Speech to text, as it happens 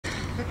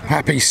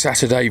Happy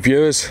Saturday,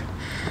 viewers,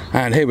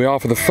 and here we are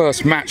for the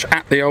first match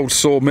at the old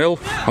sawmill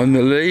in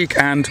the league,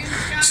 and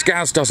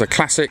Skaz does a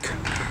classic,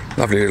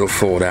 lovely little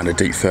four down to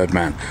deep third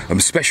man. A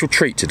special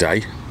treat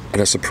today,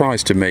 and a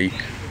surprise to me.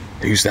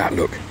 Who's that?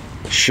 Look,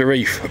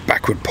 SHAREEF at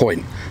backward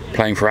point,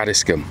 playing for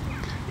Addiscombe.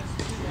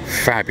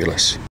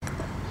 Fabulous.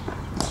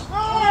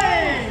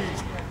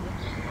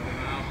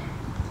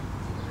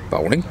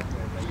 Bowling.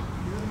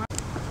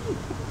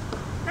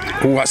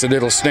 Oh, that's a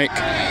little snick.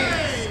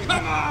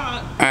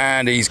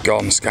 And he's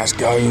gone. Skaz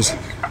goes.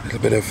 A little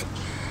bit of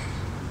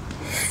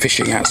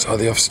fishing outside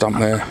the off stump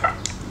there.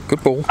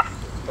 Good ball.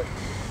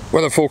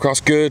 Weather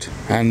forecast good,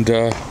 and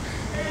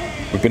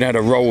we've been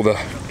able to roll the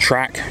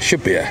track.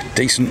 Should be a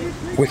decent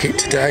wicket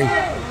today.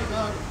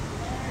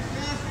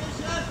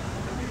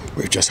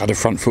 We've just had a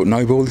front foot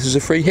no ball. This is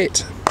a free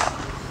hit.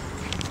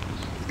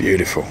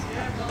 Beautiful.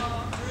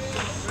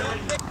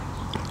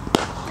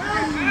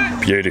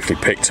 Beautifully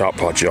picked up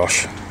by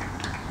Josh.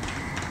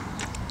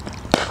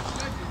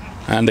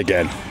 And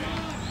again.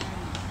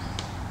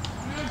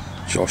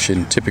 Josh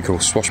in typical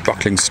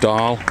swashbuckling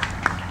style.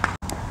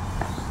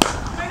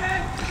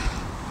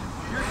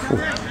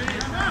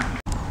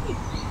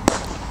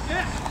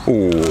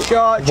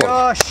 Oh,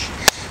 Josh!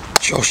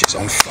 Josh is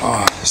on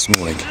fire this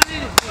morning.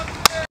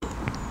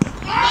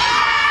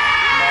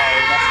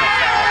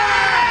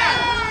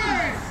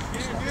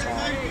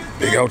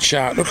 Big old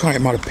shout. Looked like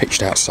it might have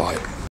pitched outside.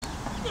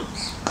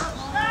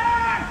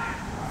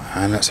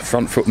 And that's a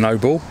front foot no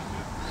ball.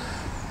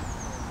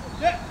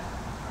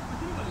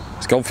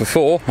 It's gone for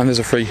four, and there's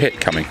a free hit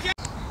coming.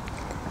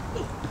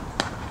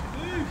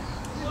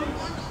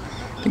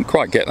 Didn't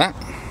quite get that.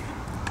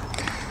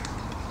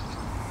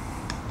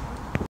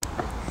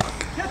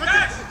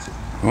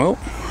 Well,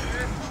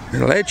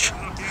 little edge.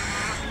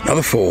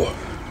 Another four.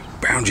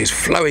 Boundaries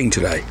flowing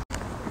today.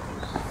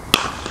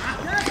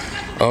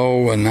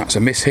 Oh, and that's a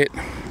miss hit.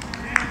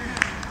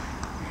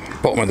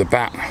 Bottom of the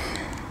bat.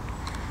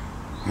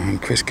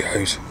 And Chris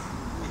goes.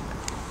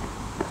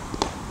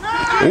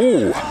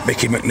 Oh,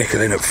 Mickey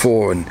McNichol in at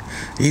four, and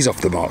he's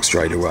off the mark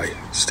straight away.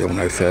 Still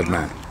no third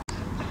man.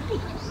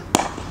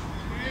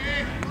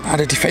 Had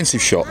a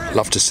defensive shot.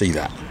 Love to see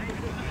that.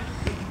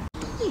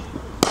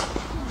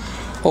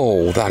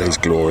 Oh, that is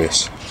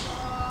glorious.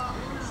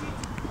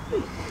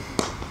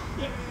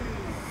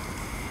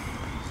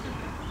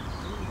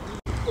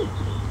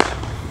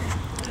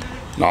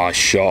 Nice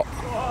shot.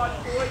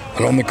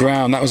 And on the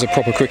ground, that was a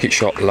proper cricket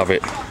shot. Love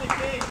it.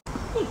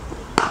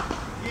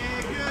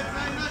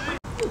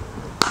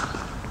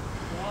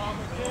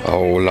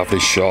 Oh, lovely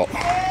shot.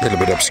 A little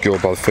bit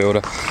obscured by the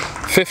fielder.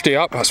 50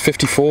 up, that's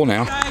 54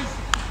 now.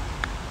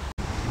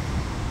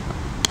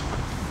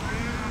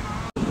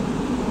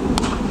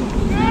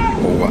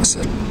 Oh, that's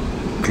a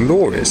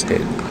glorious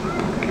hit.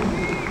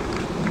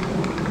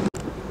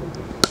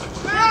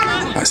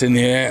 That's in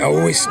the air.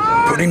 Oh, he's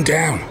put him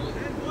down.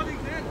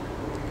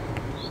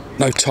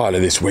 No Tyler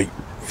this week,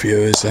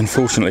 viewers.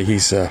 Unfortunately,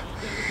 he's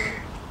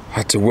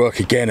had to work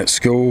again at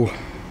school.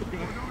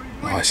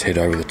 Nice hit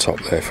over the top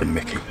there from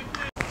Mickey.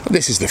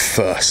 This is the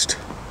first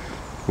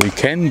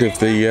weekend of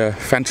the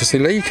Fantasy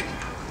League.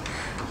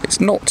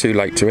 It's not too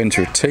late to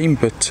enter a team,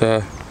 but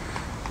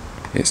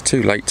it's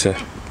too late to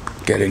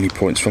get any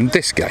points from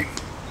this game.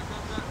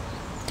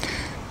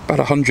 About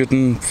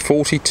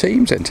 140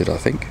 teams entered, I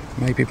think,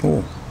 maybe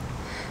more,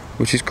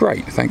 which is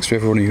great. Thanks to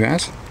everyone who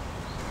has.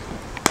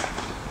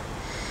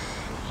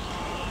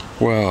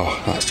 Well,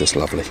 that's just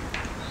lovely.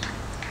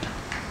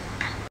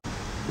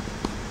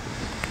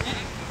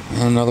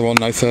 Another one,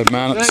 no third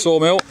man at the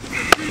sawmill.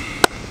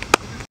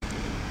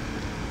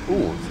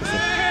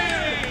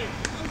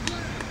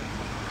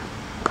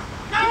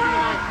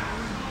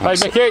 Hey,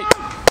 Mickey!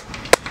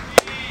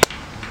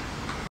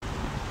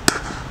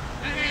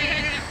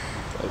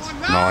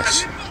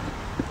 Nice.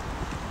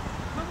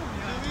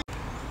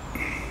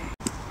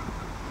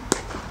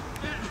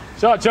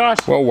 Shot, Josh!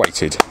 Well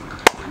weighted.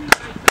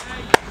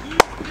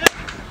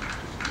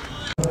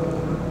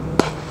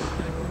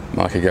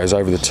 Micah goes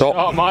over the top.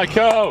 Oh,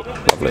 Michael!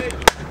 Lovely.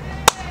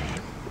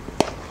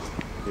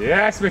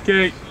 Yes,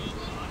 Mickey!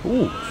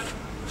 Ooh,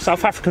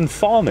 South African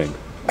farming.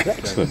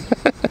 Excellent.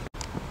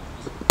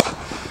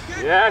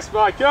 Yes,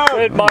 Michael!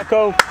 Good,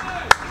 Michael!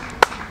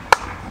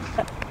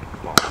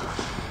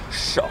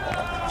 Shot.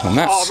 And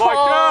that's,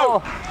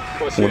 oh,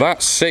 Michael! well,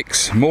 that's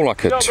 6, more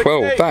like a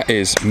 12. That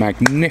is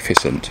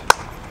magnificent.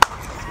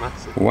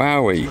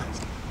 Wowie.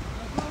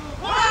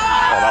 Oh,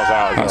 that was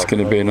out. That's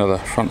going to be another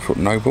front foot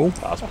no ball.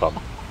 That's plumb.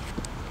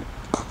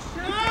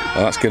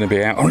 Oh, that's going to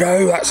be out. Oh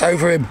no, that's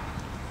over him.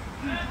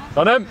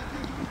 On him!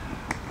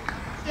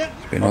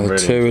 Be another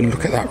really two, and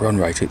look at that run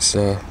rate. It's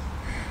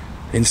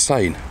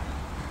insane.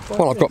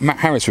 Well, I've got Matt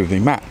Harris with me.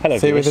 Matt, hello,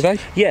 theory of the day?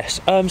 Yes,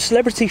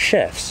 celebrity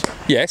chefs.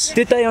 Yes.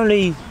 Did they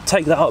only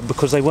take that up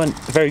because they weren't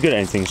very good at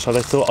anything, so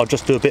they thought I'll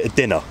just do a bit of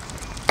dinner?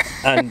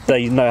 And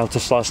they know how to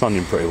slice an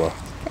onion pretty well.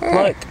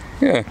 Like,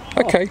 yeah,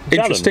 okay,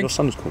 interesting. Your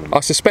son's calling.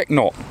 I suspect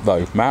not,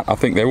 though, Matt. I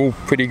think they're all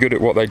pretty good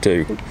at what they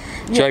do.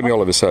 Yeah, Jamie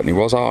Oliver certainly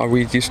was.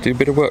 We used to do a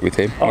bit of work with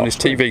him on his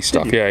TV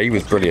stuff. Yeah, he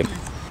was brilliant.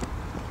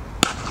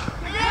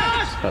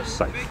 That's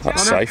safe.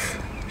 That's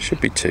safe.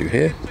 Should be 2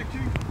 here.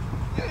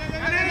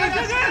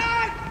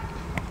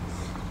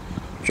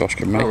 Josh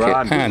can make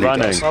it, and he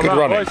does. Good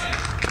running.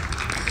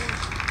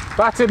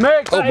 Batted,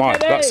 Mick! Oh my,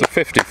 that's a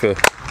 50 for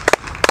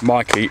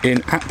Mikey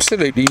in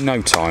absolutely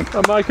no time.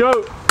 Oh,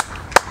 Michael!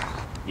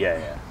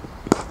 Yeah.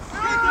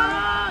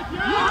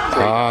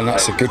 Ah, and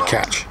that's a good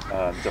catch.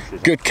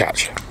 Good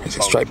catch. Is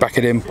it straight back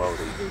at him?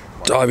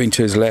 Diving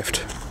to his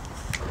left.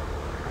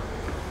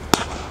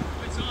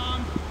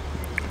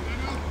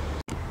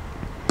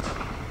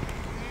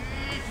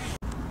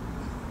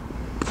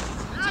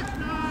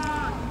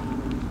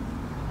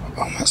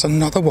 Oh, that's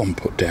another one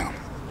put down.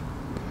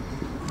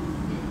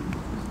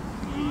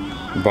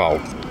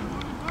 Bowl.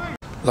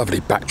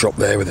 Lovely backdrop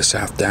there with the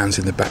South Downs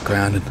in the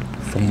background, and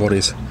from what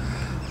is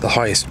the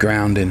highest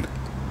ground in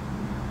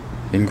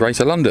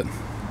Greater London.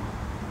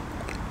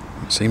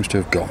 It seems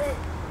to have gone.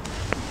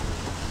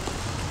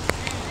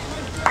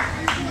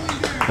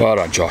 Well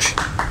done, Josh.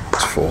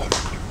 It's 4.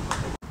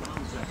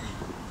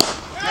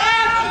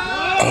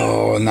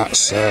 Oh, and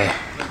that's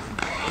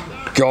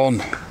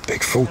gone.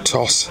 Big full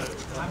toss.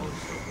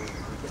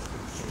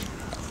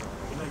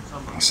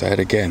 I'll say it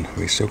again.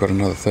 We've still got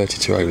another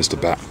 32 overs to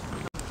bat.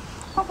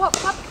 Well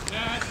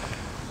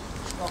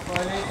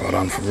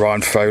done from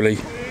Ryan Foley.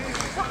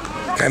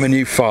 Became a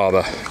new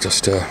father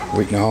just a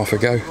week and a half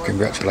ago.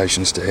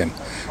 Congratulations to him.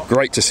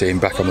 Great to see him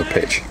back on the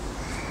pitch.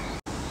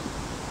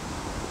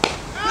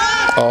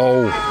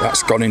 Oh,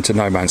 that's gone into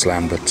no man's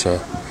land, but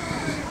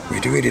we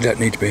really don't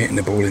need to be hitting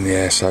the ball in the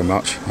air so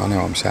much. I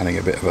know I'm sounding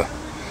a bit of a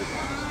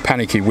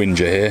panicky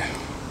whinger here.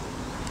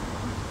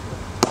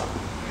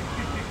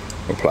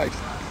 Well played.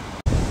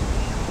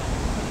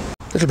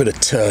 A little bit of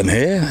turn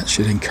here. That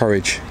should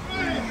encourage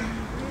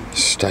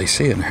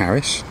Stacey and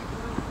Harris.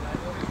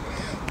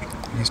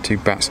 These 2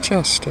 bats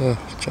just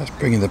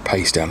bringing the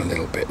pace down a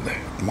little bit.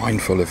 They're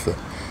mindful of the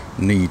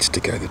need to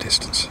go the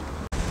distance.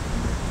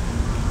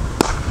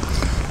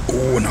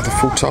 Oh, another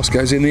full toss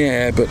goes in the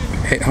air, but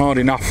hit hard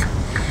enough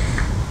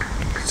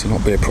to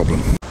not be a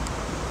problem.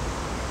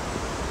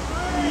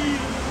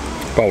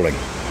 Bowling.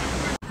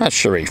 That's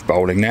Shareef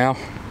bowling now.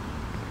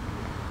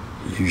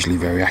 Usually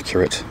very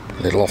accurate.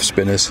 Little off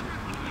spinners.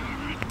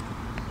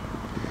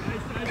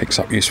 Picks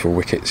up useful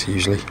wickets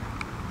usually.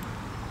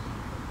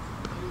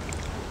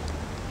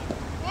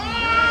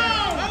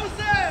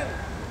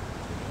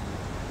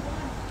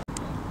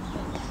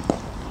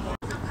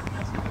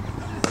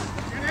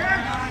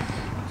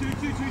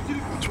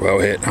 It's well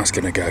hit, that's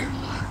going to go.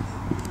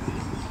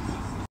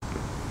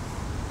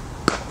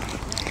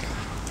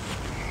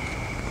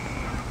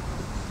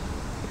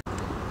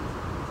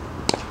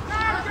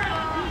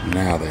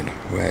 Now then,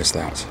 where's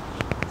that?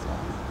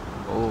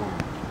 Oh,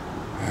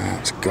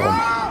 that's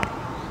gone.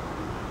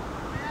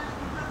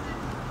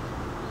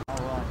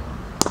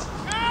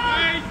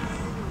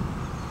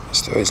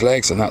 It's through his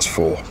legs, and that's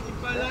 4.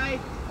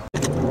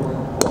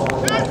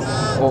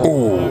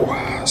 Oh,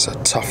 that's a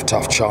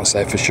tough chance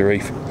there for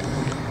Shareef.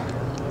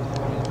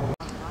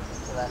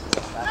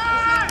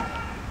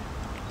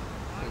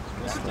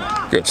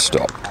 Good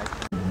stop.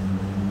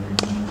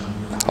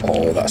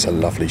 Oh, that's a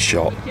lovely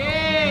shot.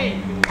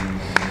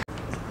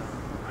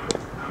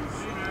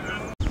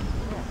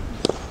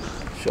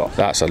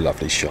 That's a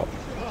lovely shot.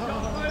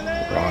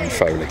 Ryan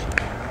Foley.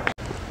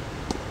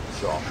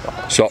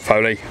 Shot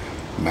Foley.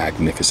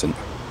 Magnificent.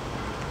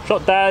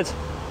 Shot, Dad.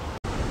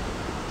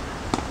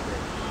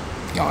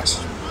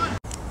 Nice.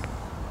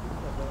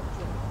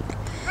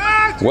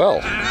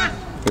 Well,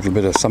 a little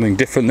bit of something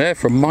different there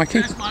from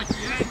Mikey.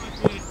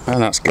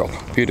 And that's gone.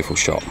 Beautiful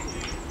shot.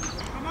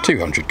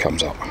 200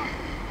 comes up.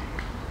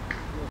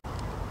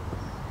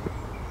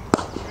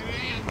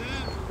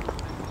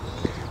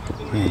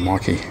 Oh,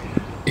 Mikey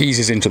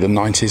eases into the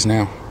 90s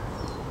now.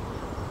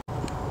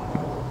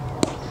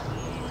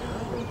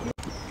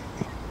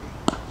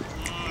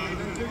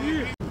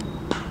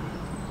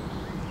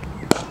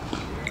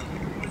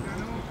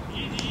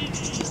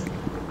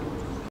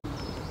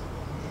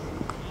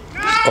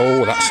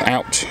 Oh, that's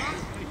out.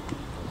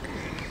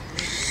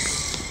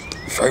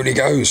 Foley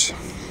goes.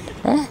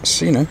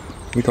 So, you know,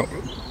 we got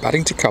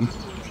batting to come.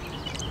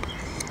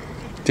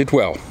 Did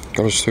well.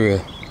 Got us through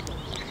a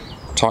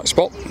tight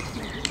spot.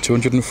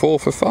 204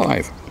 for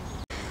 5.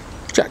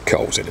 Jack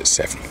Cole's in at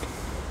 7.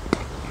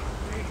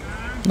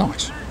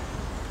 Nice.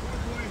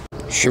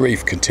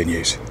 Shareef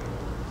continues.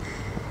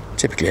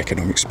 Typically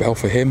economic spell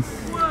for him.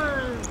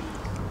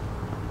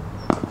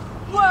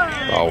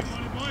 Oh.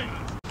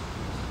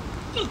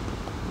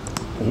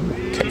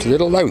 Ooh, kept a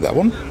little low, that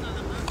one.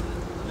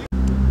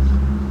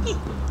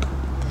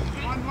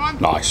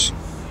 Nice.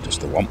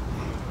 Just the one.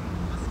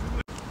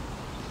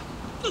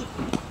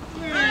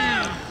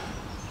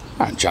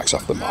 And Jack's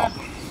off the mark.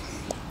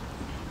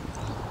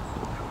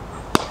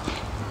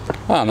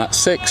 And that's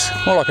 6.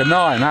 More like a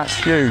 9. That's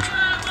huge.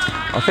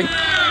 I think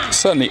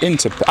certainly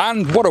into.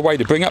 And what a way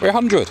to bring up your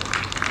 100.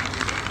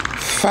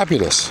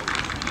 Fabulous.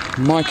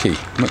 Mikey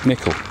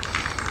McNichol.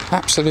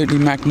 Absolutely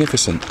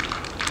magnificent.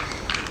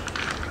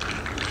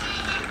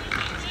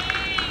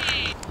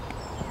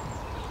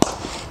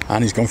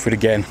 And he's gone for it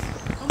again.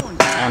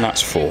 And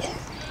that's 4.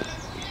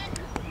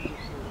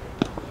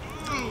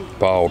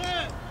 Bowled.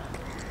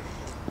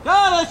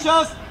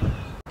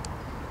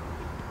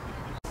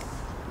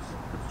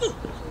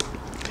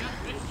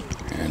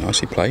 Yeah,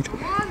 nicely played.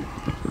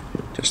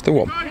 Just the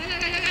 1.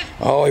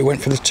 Oh, he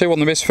went for the 2 on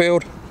the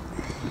misfield.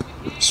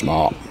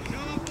 Smart.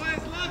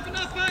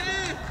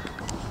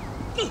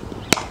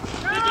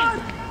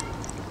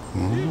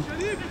 Oh,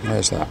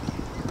 there's that.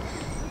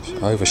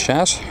 Over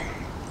Shaz.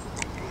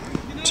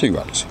 2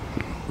 runs.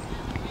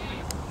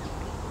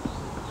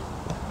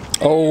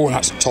 Oh,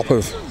 that's top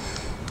of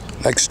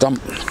leg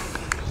stump.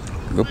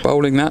 Good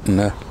bowling that,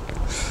 and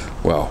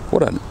well,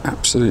 what an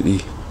absolutely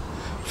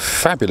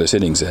fabulous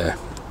innings there.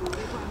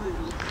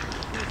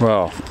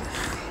 Well,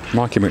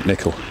 Mikey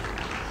McNichol,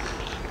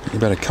 you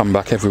better come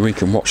back every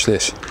week and watch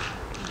this.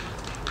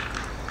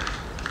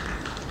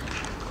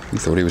 He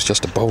thought he was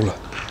just a bowler.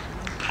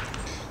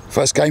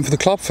 First game for the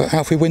club for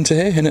Alfie Winter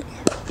here, in at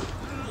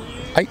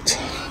 8.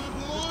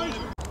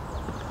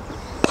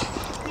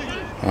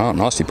 Oh,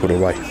 nicely put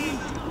away.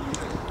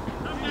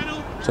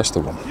 Just the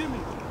 1.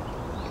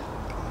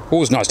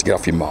 Always nice to get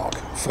off your mark.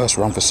 First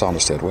run for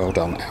Sanderstead. Well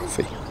done,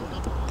 Alfie.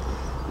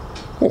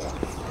 Oh,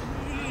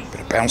 bit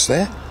of bounce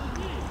there.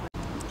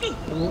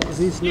 And what was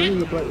his name,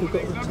 the bloke who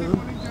got the turn?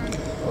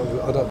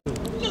 I don't know.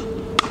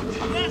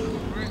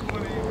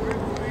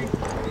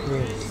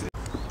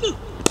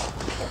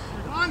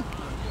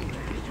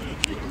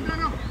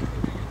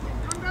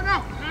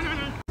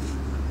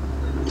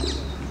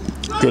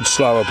 Good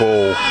slower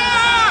ball.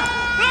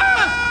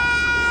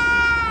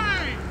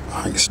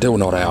 I think still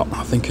not out.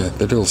 I think the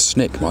little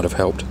snick might have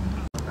helped.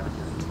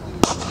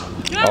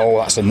 Oh,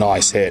 that's a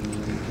nice hit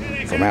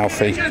from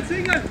Alfie.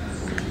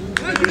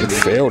 Good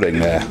fielding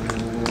there.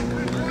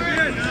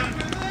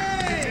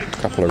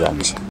 Couple of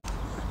runs.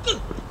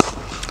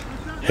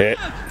 Hit.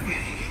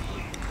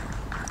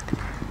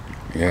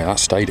 Yeah, that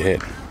stayed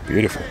hit.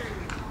 Beautiful.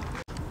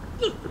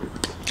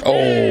 Oh,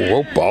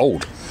 well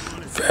bowled.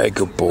 Very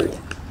good ball.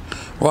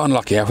 Well,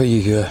 unlucky, Alfie.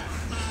 You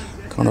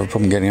can't have a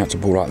problem getting out to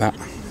ball like that.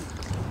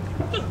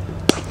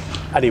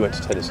 And he went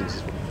to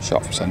Tennyson's.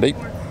 Shot from Sandeep.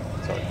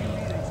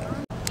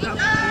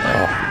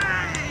 Oh.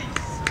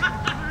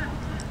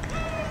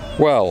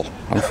 Well,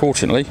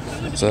 unfortunately,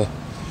 it's a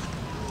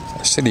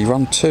silly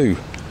run 2.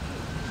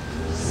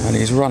 And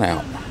he's run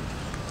out.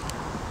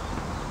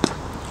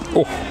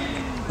 Oh,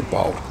 good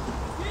bowl.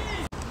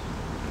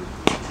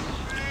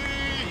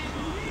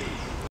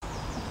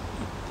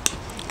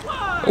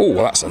 Oh,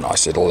 that's a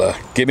nice little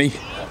gimme.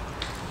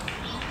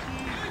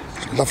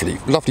 Lovely,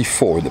 lovely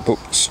 4 in the book.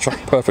 Struck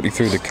perfectly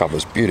through the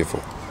covers. Beautiful.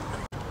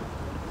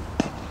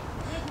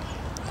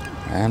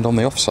 And on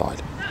the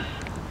offside.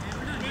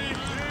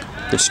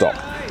 Good stop.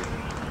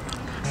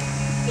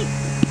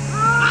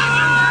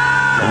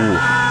 Ooh,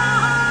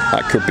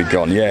 that could be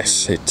gone.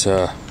 Yes, it's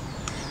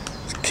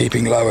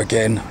keeping low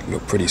again.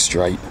 Looked pretty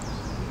straight.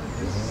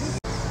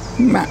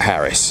 Matt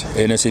Harris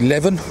in at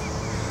 11.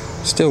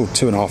 Still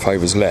 2.5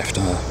 overs left.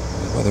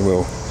 Whether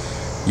we'll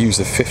use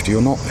the 50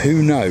 or not,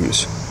 who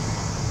knows?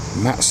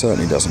 Matt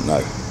certainly doesn't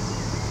know.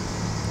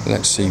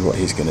 Let's see what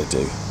he's going to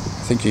do.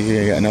 I think you're going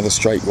to get another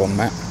straight one,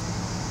 Matt.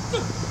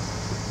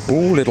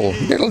 Ooh, little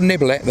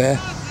nibblette there.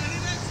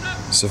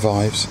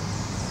 Survives.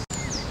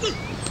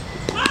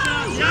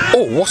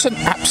 Oh, what an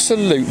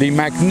absolutely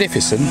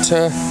magnificent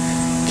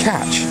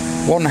catch.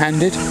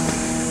 One-handed.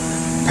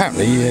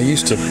 Apparently he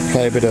used to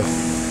play a bit of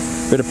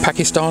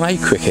Pakistan A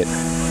cricket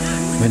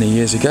many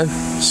years ago.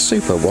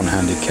 Super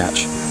one-handed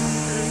catch.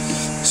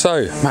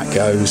 So Matt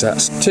goes.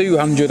 That's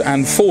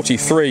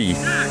 243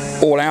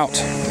 all out.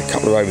 A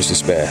couple of overs to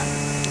spare.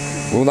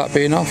 Will that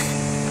be enough?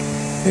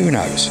 Who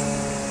knows?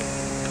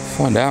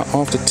 Find out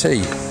after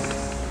tea.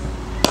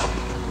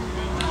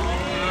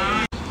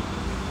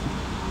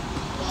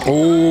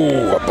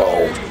 Oh, a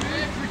bowled.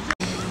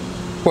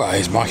 Well,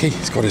 here's Mikey.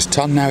 He's got his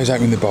ton. Now he's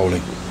opening the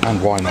bowling.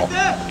 And why not?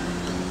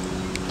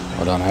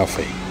 Well done,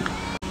 Alfie.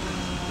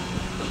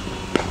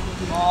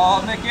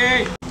 Oh,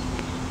 Mickey!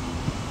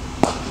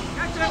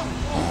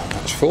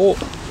 That's 4.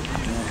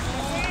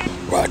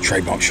 Well, a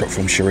trademark shot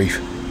from Sharif.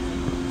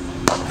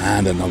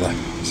 And another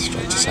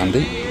straight to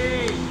Sandy.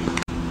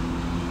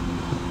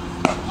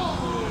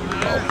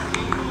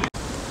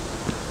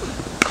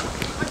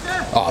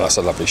 Oh, that's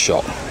a lovely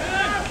shot.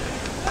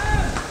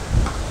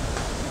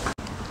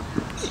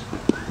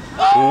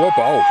 Oh, a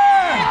bowl.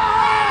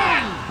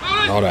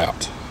 Not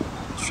out.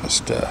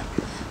 Just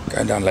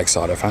going down leg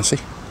side, I fancy.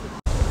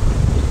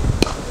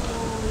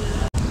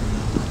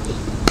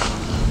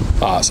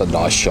 Ah, that's a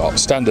nice shot.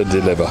 Stand and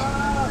deliver.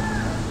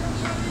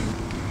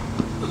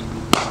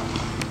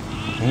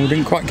 Oh,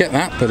 didn't quite get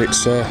that, but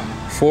it's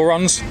 4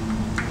 runs.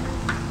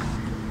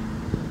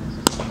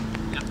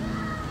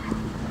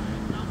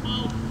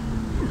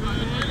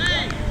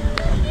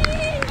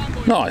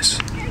 Nice.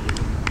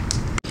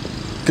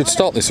 Good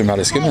start this from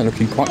Addiscombe. They're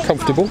looking quite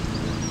comfortable.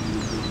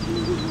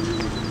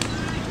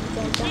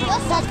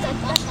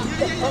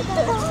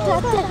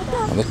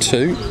 Another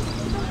 2.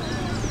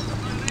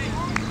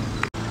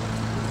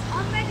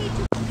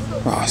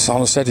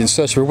 Sanderstead in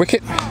search of a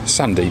wicket.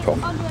 Sand deep on.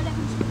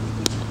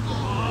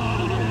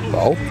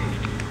 Bowl.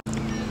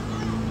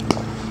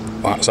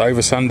 That's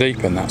over sand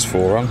deep, and that's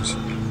 4 runs.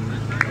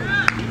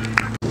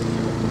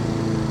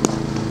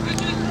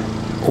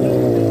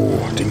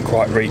 Oh, didn't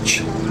quite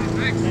reach.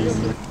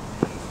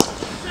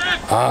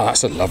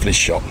 That's a lovely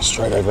shot.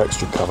 Straight over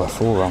extra cover.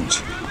 4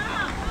 runs.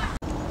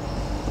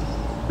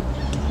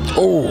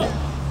 Oh,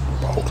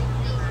 bowled.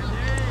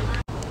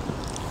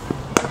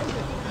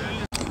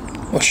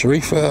 Well,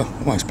 Sharif, well,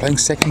 he's playing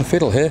second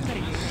fiddle here.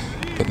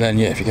 But then,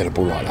 yeah, if you get a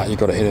ball like that, you've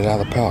got to hit it out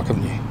of the park,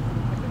 haven't you?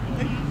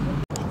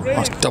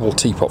 Nice double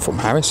teapot from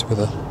Harris with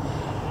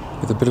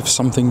a bit of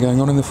something going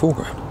on in the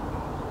foreground.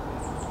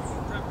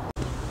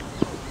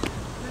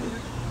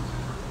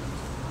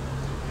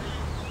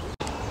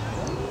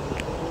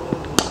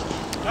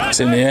 It's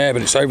in the air,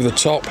 but it's over the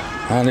top,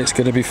 and it's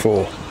going to be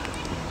 4.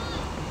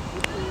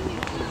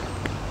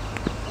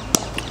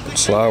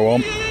 Slow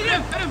on.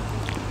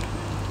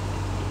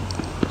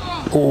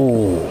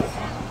 Oh,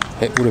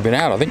 it would have been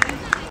out, I think.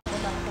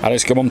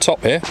 Addiscombe on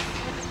top here.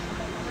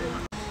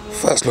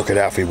 First look at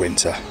Alfie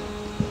Winter.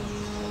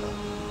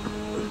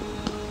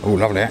 Oh,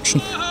 lovely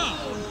action.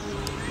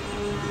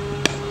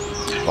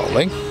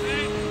 Bowling.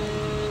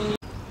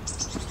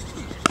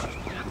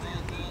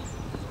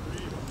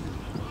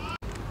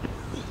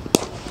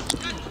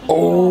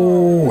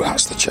 Oh,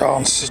 that's the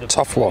chance.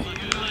 Tough one.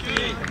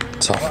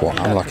 Tough one,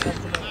 unlucky.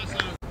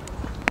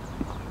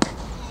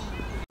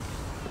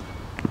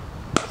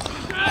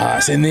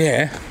 It's in the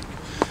air.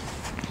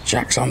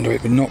 Jack's under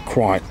it, but not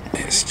quite.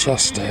 It's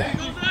just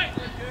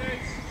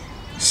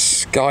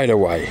skied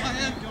away.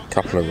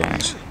 Couple of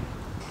runs.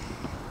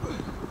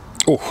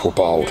 Oh, we're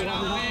bowled.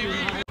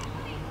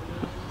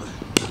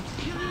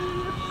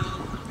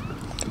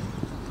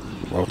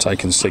 Well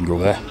taken single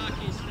there.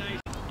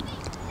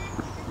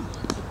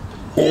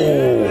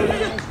 Oh,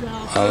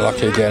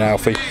 unlucky again,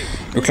 Alfie.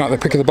 Looking like the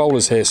pick of the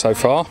bowlers here so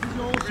far.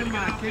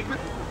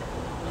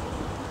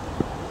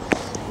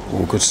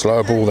 Oh, good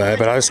slow ball there,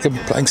 but Addiscombe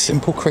playing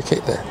simple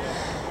cricket there.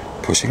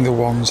 Pushing the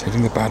ones,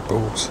 hitting the bad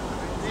balls.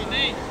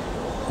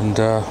 And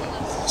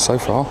so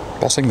far,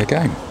 bossing the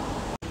game.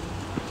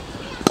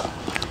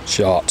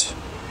 Shot.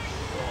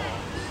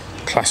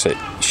 Classic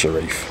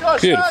Shareef.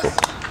 Beautiful.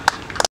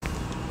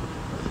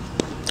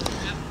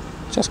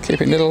 Just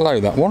keeping it a little low,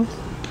 that one.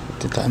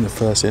 Did that in the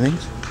first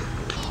innings.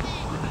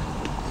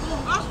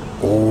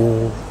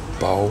 Oh,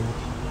 bowl.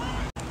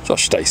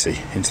 Josh Stacey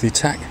into the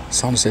attack.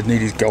 Sanderstead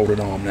needs his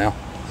golden arm now.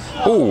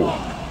 Oh,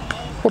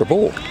 what a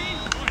ball.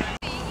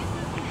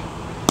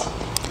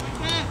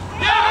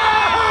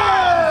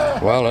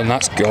 Well, and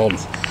that's gone.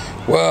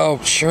 Well,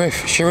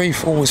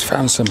 Shareef always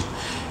found some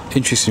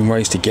interesting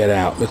ways to get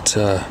out, but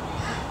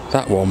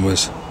that one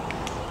was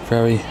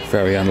very,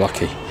 very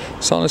unlucky.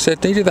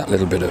 Sanderstead needed that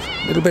little bit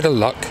of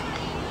luck.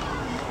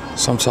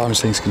 Sometimes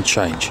things can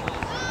change.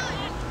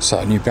 So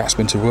a new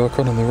batsman to work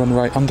on, and the run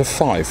rate under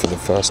 5 for the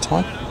first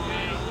time.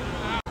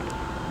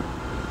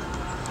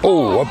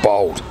 Oh, a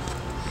bowled.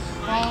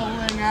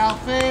 Bowling,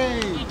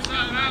 Alfie.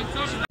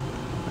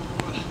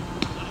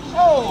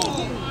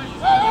 Oh.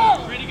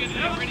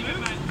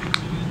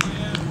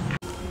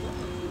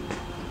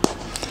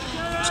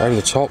 It's over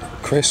the top,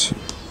 Chris.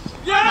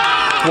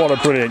 What a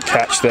brilliant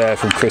catch there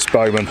from Chris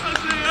Bowman.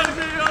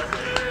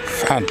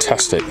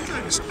 Fantastic.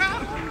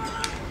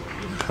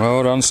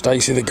 Well done,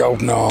 Stacey, the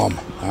golden arm.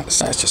 Let's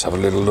just have a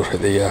little look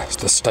at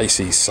the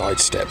Stacey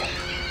sidestep.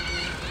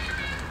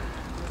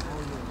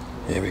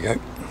 Here we go.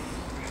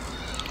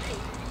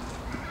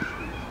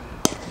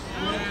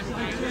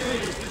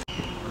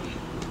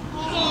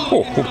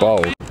 Oh,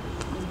 bowled.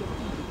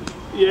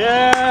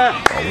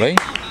 Yeah. Bowling.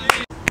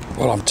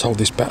 Well, I'm told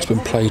this batsman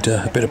played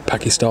a bit of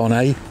Pakistan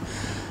A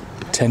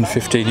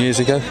 10-15 years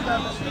ago.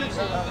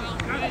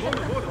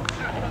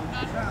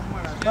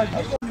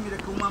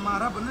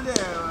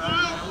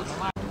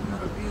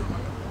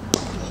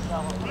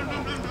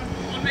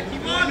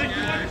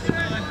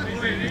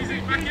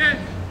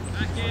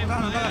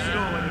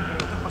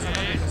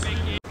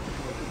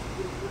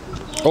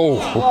 Oh,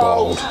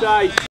 bowled.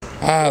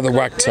 The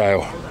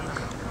wagtail.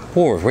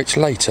 More of which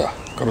later.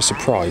 Got a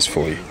surprise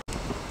for you.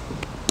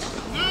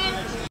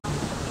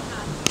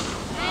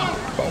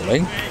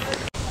 Bowling.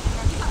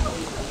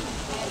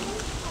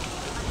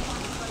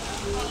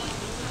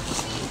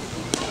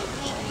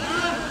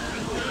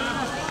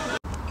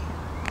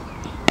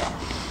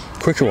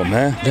 Quicker one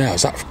there. Now,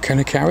 is that can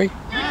it carry?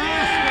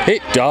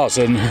 It does,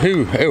 and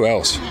who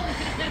else?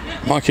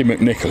 Mikey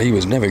McNichol, he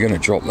was never going to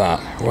drop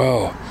that.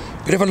 Well,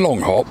 bit of a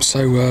long hop,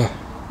 so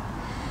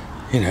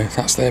you know,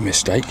 that's their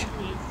mistake.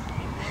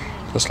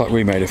 Just like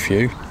we made a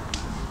few.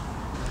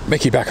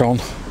 Mickey back on,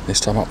 this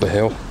time up the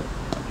hill.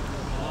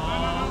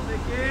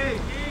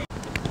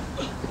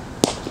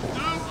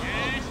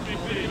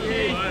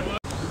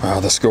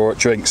 The score at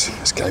drinks.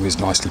 This game is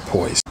nicely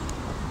poised.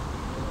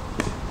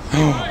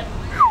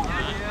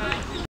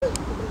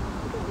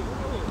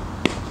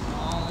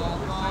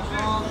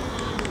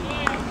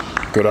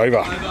 Good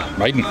over,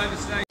 maiden.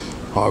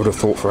 I would have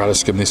thought for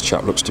Addiscombe this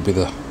chap looks to be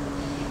the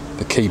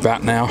The key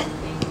bat now.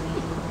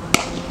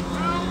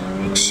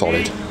 Looks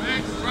solid.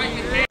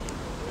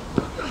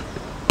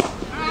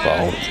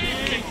 Bold.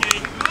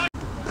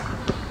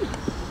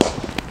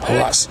 Oh,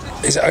 that's...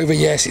 Is it over?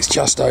 Yes, it's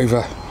just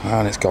over.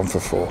 And it's gone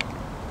for 4.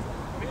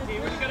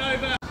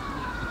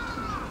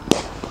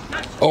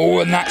 Oh,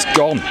 and that's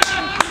gone.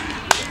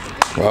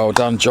 Well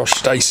done, Josh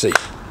Stacey.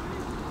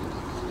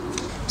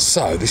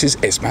 So, this is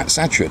Esmat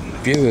Sadran.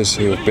 Viewers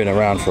who have been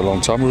around for a long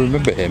time will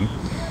remember him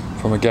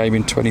from a game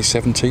in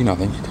 2017, I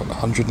think. He got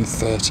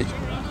 130.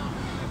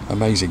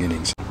 Amazing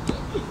innings.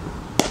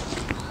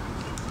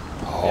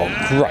 Oh,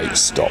 great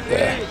stop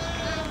there.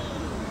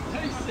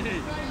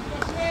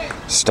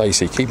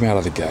 Stacey, keep me out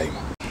of the game.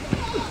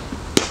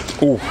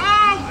 Oh,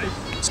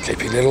 let's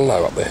keep it a little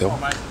low up the hill.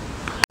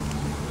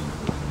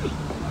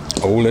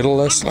 Oh,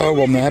 little slow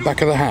one there,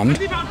 back of the hand.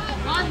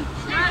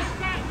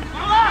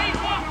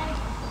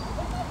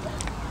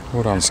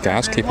 Well done,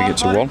 Skaz, keeping it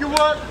to 1.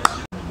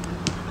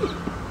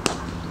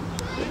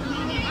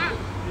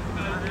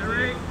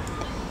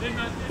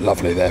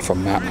 Lovely there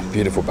from Matt,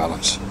 beautiful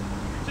balance.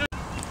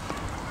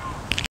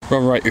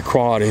 Run rate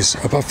required is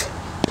above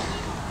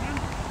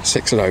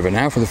 6 and over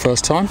now for the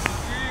first time.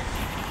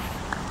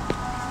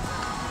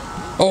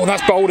 Oh,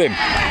 that's bowled him.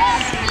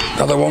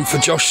 Another one for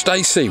Josh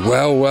Stacey.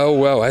 Well, well,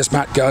 well, as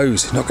Matt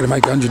goes. He's not going to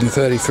make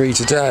 133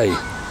 today.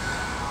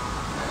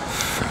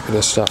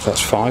 Fabulous stuff.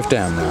 That's 5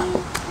 down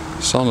now.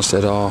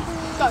 Sanderstead are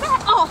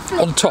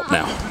on top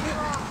now.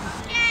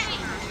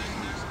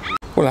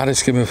 Well,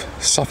 Addiscombe have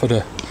suffered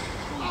a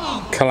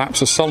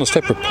collapse of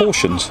Sanderstead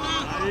proportions.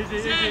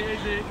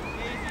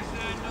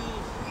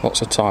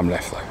 Lots of time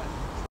left though.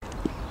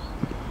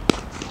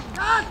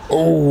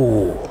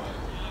 Oh!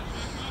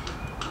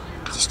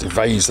 Just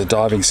evades the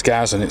diving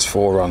Skaz and it's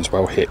 4 runs.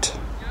 Well hit.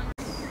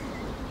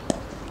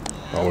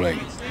 Bowling.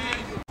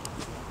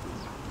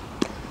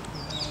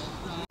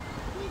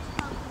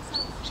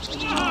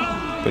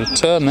 Bit of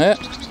turn there.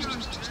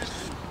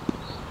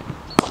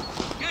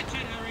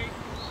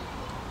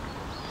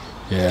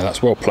 Yeah,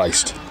 that's well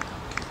placed.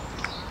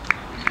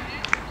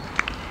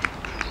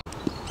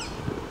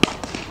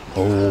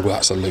 Oh,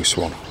 that's a loose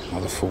one.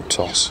 Another full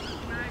toss.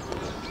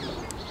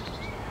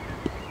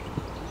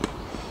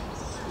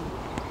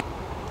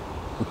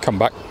 We'll come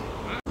back.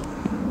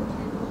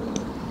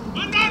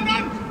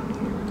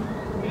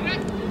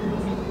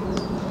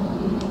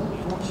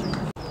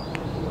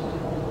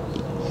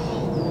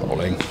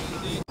 Bowling.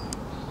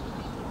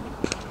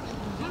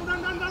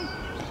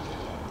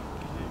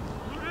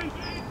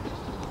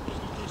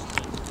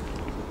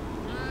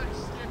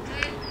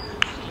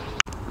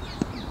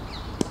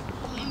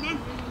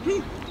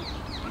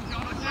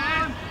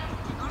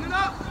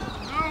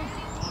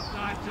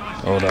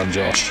 Well done,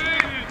 Josh.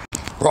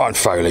 Ryan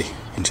Foley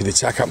into the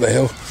attack up the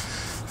hill.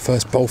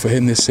 First bowl for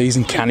him this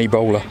season, canny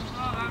bowler.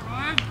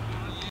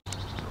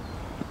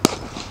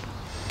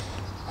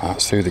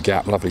 That's through the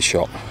gap, lovely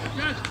shot.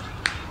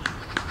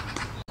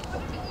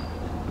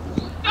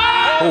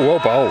 Oh, well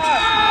bowled.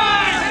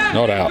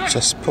 Not out,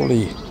 just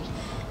probably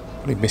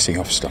missing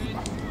off stump.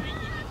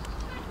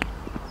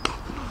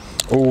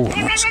 Oh,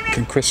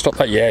 can Chris stop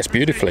that? Yes,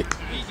 beautifully.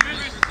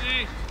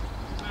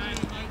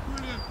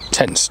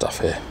 Tense stuff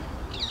here.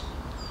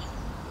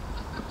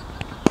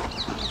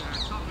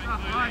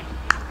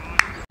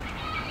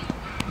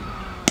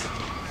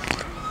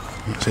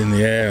 It's in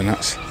the air and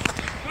that's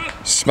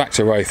smacked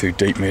away through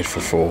deep mid for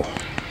 4. Well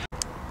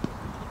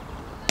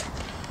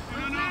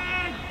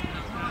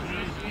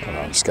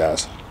done,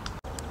 Skaz.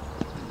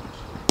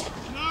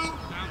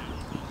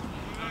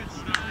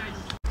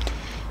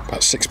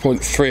 About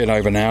 6.3 and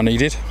over now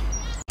needed.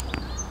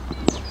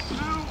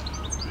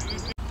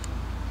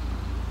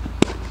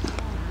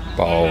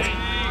 Bowled.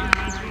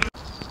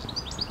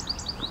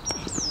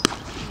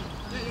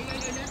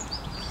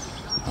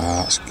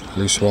 That's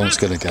loose one, it's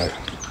going to go.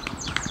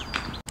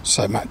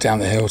 So Matt down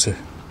the hill to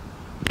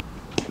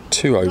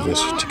 2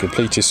 overs to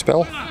complete his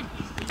spell.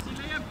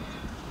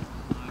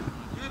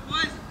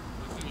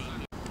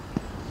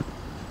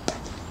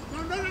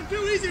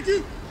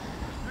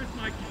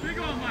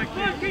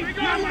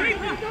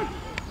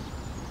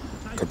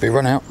 Could be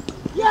run out.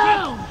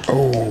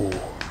 Oh.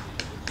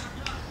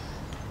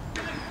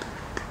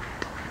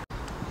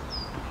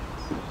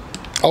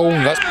 Oh,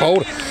 that's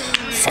bold.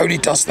 Foley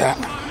does that.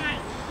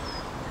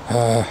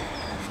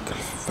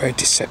 Very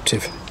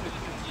deceptive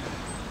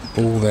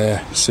ball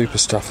there. Super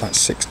stuff. That's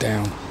 6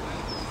 down.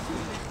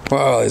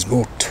 Well, there's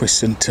more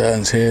twists and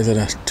turns here than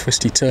a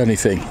twisty-turny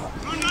thing.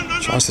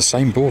 Tries the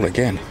same ball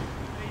again.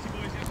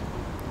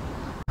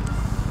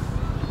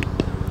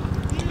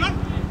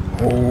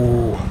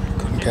 Oh,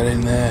 couldn't get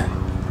in there.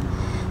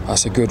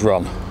 That's a good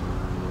run.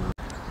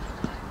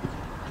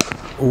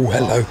 Oh,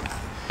 hello.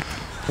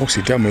 What's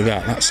he done with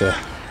that?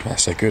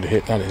 That's a good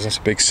hit, that is. That's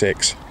a big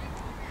 6.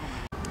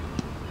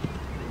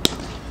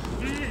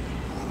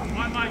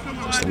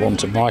 That's the one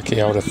to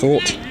Mikey, I would have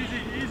thought.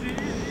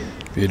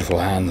 Beautiful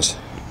hands.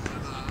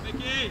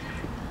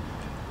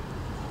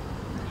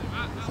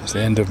 That's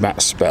the end of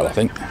Matt's spell, I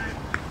think.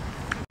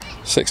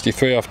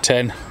 63 off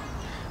 10.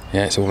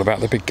 Yeah, it's all about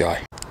the big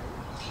guy.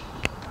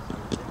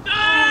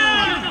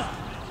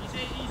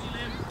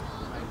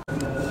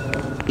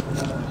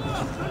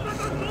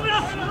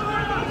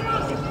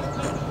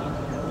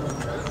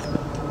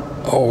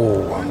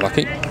 Oh,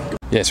 unlucky.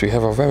 Yes, we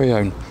have our very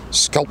own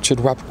sculptured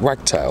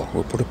wagtail.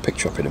 We'll put a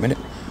picture up in a minute.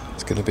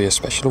 It's going to be a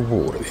special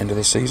award at the end of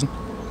the season.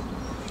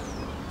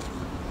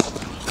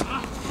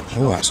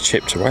 Oh, that's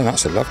chipped away.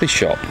 That's a lovely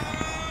shot.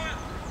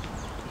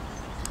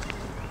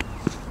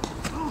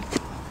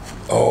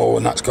 Oh,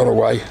 and that's got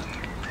away.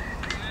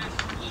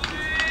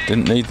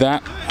 Didn't need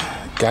that.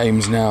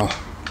 Game's now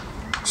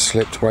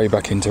slipped way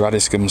back into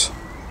Addiscombe's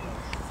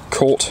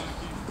court.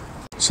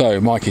 So,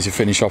 Mikey to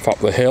finish off up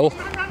the hill.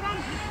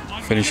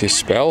 Finish his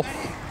spell.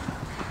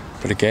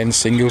 But again,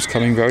 singles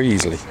coming very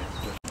easily.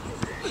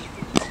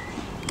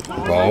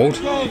 Bowled.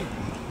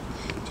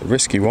 It's a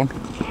risky one.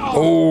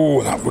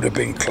 Oh, that would have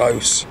been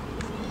close.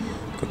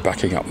 Good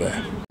backing up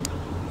there.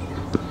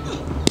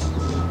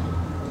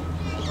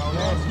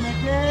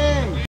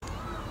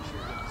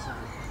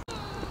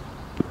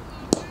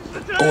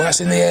 Oh,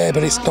 that's in the air,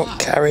 but it's not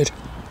carried.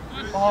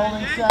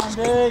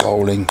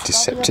 Bowling,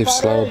 deceptive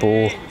slower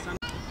ball.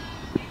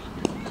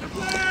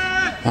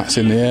 That's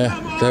in the air.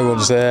 No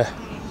one's there.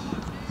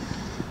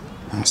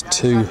 That's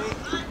two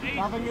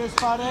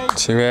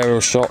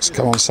aerial shots.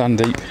 Come on,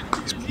 Sandeep.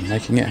 He's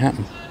making it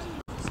happen.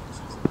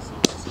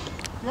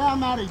 Oh,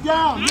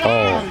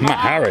 Matt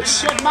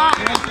Harris.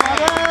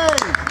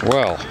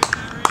 Well,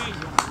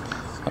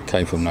 that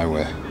came from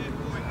nowhere.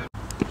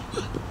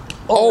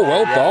 Oh,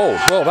 well bowled.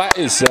 Well, that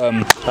is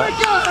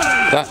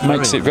that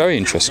makes it very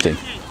interesting.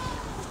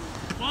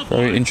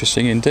 Very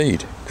interesting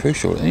indeed.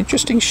 Crucial. An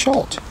interesting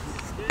shot.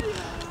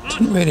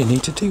 Didn't really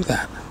need to do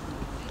that.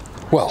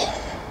 Well,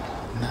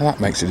 now that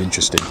makes it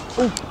interesting.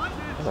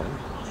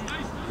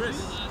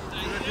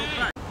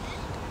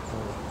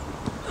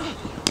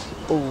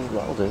 Oh,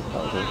 that'll do,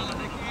 that'll do.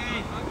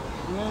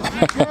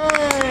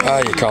 Ah,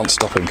 you can't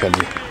stop him, can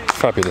you?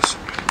 Fabulous.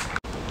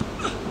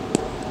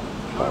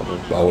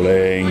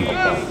 Bowling.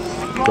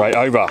 Great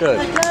over. Good.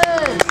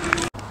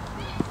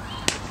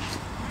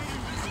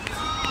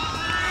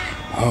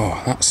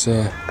 Oh, that's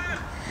a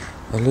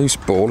loose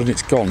ball and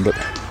it's gone, but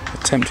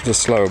attempted a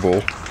slower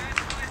ball.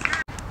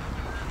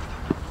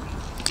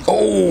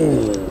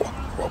 Oh,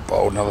 well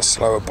bowled, another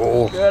slower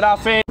ball. Good,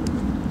 Alfie.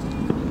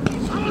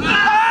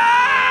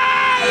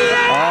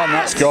 Ah, and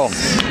that's gone.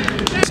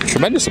 It's a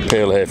tremendous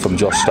appeal here from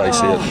Josh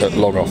Stacey at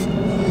long off.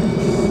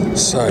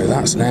 So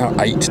that's now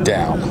 8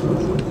 down.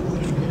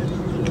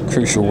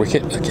 Crucial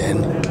wicket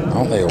again,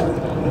 aren't they all?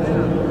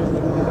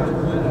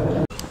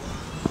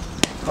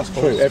 That's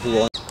true,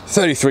 everyone.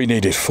 33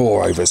 needed,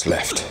 4 overs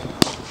left.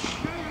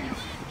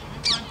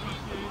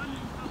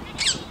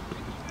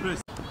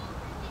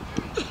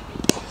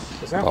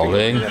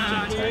 Bowling.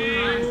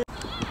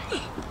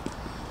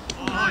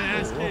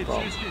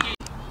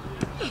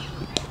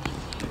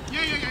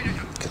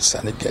 Can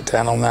Sandy get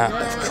down on that?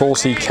 Of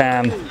course he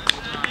can.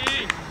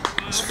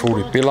 He's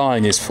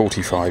belying his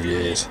 45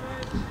 years.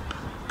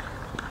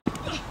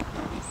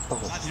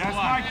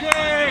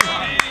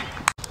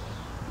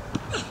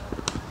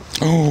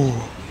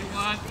 Oh,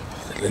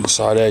 little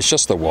inside edge,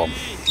 just the one.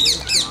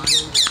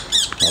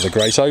 Another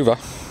great over.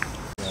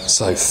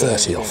 So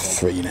 30 off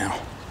 3 now.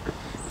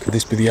 Could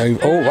this be the over?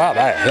 Oh wow,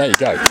 there you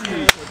go.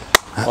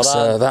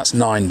 That's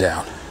 9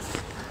 down.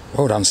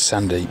 Well done,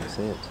 Sandeep.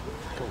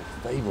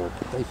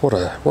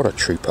 What a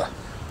trooper.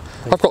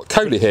 I've got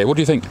Coley here. What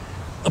do you think?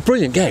 A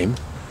brilliant game,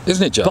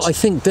 isn't it? Just. But I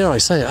think, dare I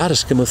say it,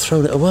 Addiscombe have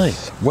thrown it away.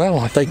 Well,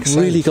 I think they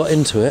really got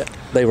into it.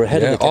 They were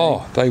ahead of the game.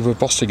 Oh, they were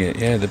bossing it.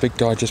 Yeah, the big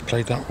guy just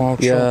played that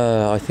wild shot.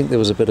 Yeah, I think there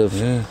was a bit of.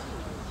 Yeah.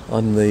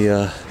 I'm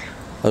the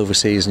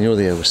overseas and you're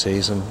the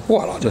overseas, and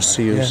well, I just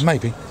see you. Yeah,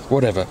 maybe.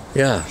 Whatever.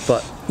 Yeah,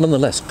 but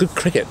nonetheless, good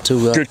cricket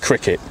to. Good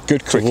cricket.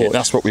 Good cricket.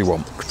 That's what we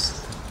want.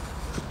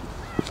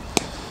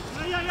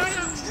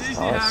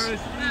 Nice.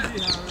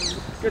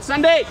 Good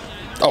Sunday.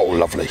 Oh,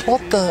 lovely.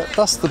 What the?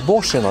 That's the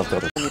motion I've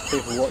got.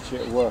 People watch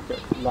it at work at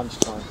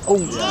lunchtime. Oh,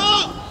 yeah.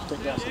 I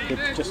think that's a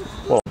good. Just.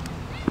 Well.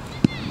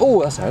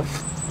 Oh, that's out.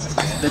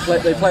 They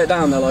play it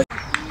down. They're like.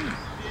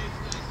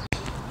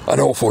 An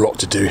awful lot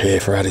to do here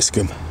for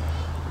Addiscombe.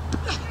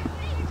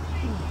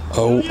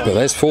 Oh, but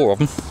there's 4 of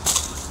them.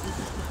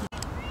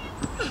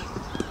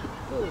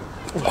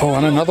 Oh,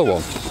 and another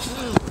one.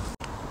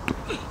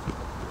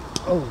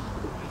 Oh.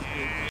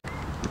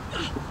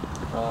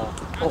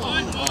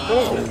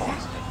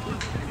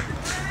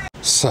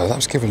 So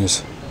that's given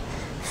us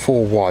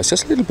 4 wides.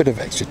 Just a little bit of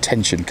extra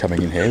tension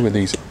coming in here with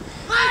these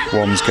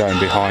ones going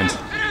behind.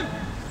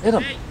 Hit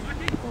them.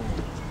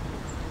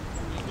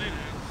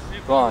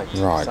 Right.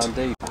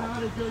 Sandeep.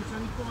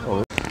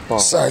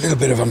 So a little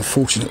bit of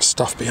unfortunate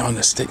stuff behind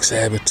the sticks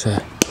there, but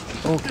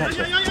catch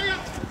it.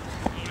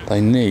 they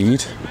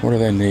need, what do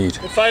they need?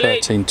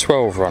 13,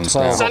 12 runs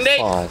now.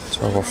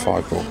 12 or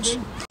 5 balls.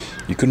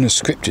 You couldn't have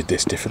scripted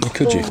this differently,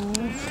 could you?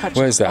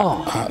 Where's that?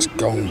 Oh. That's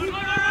gone.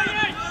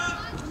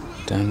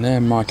 Down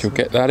there, Mike will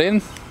get that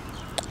in.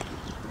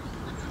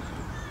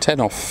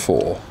 10 off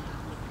 4.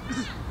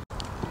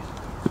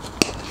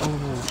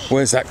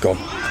 Where's that gone?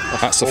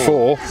 That's a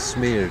 4.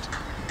 Smeared.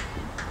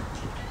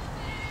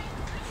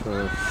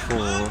 For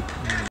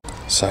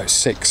 4. So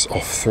 6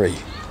 off 3.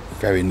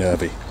 Very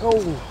nervy.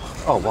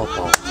 Oh, well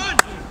ball.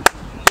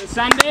 Good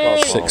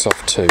Sandy. 6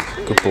 off 2.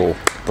 Good ball.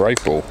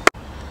 Brave ball.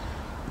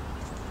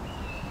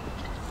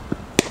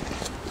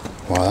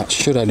 Well, that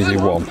should only be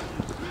 1.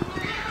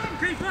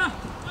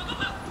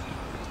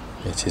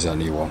 It is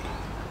only 1.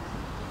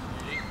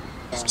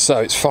 So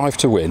it's 5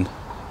 to win,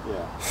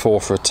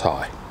 4 for a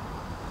tie.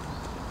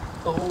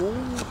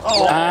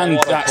 And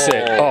that's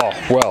it. Oh,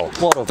 well,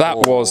 that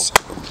was...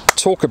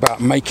 Talk about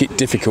make it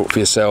difficult for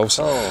yourselves.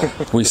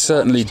 We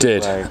certainly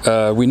did.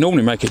 We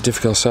normally make it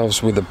difficult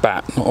ourselves with the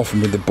bat, not often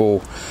with the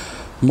ball.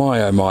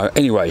 My oh my.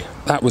 Anyway,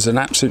 that was an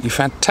absolutely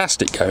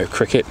fantastic game of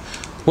cricket.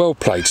 Well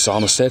played,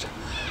 Sanderstead.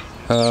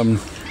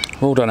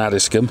 Well done,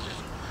 Addiscombe.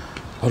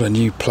 A lot of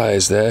new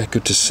players there.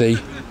 Good to see.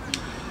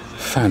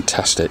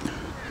 Fantastic.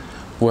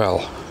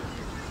 Well,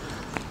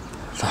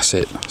 that's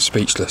it.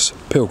 Speechless.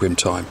 Pilgrim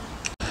time.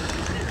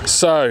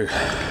 So,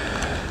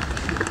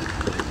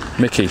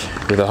 Mickey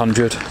with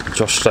 100,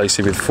 Josh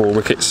Stacey with 4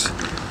 wickets,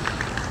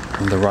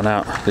 and the run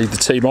out lead the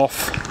team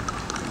off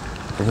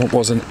in what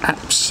was an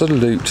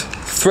absolute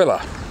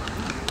thriller.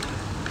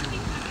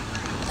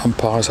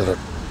 Umpires had a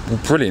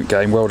brilliant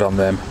game, well done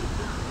them.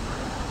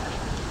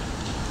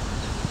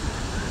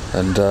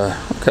 And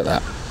look at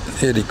that,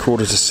 nearly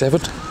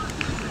 7:15.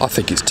 I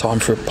think it's time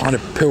for a pint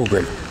of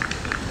Pilgrim,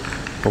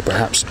 or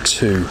perhaps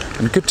 2.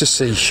 And good to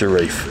see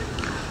Shareef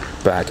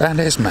back, and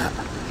there's Matt.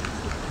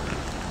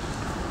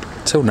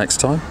 Till next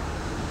time,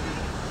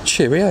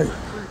 cheerio.